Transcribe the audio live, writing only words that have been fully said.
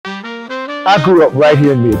I grew up right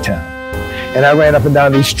here in Midtown, and I ran up and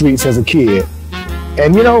down these streets as a kid.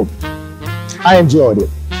 And you know, I enjoyed it.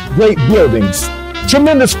 Great buildings,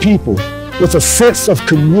 tremendous people with a sense of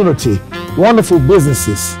community, wonderful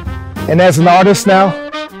businesses. And as an artist now,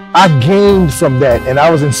 I gained from that, and I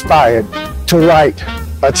was inspired to write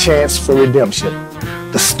A Chance for Redemption,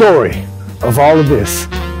 the story of all of this.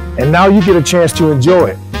 And now you get a chance to enjoy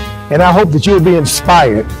it. And I hope that you'll be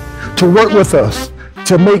inspired to work with us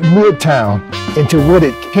to make Midtown into what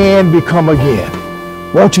it can become again.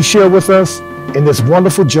 Won't you share with us in this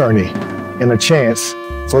wonderful journey and A Chance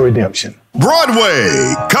for Redemption?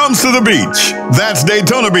 Broadway comes to the beach. That's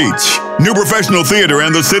Daytona Beach. New Professional Theater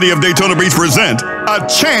and the City of Daytona Beach present A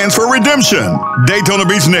Chance for Redemption. Daytona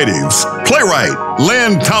Beach natives, playwright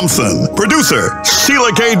Lynn Thompson, producer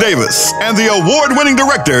Sheila K. Davis, and the award-winning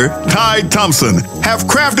director Thompson have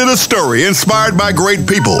crafted a story inspired by great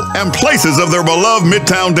people and places of their beloved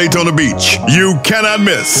Midtown Daytona Beach. You cannot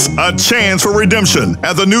miss A Chance for Redemption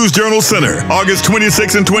at the News Journal Center, August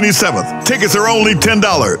 26th and 27th. Tickets are only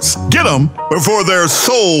 $10. Get them before they're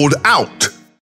sold out.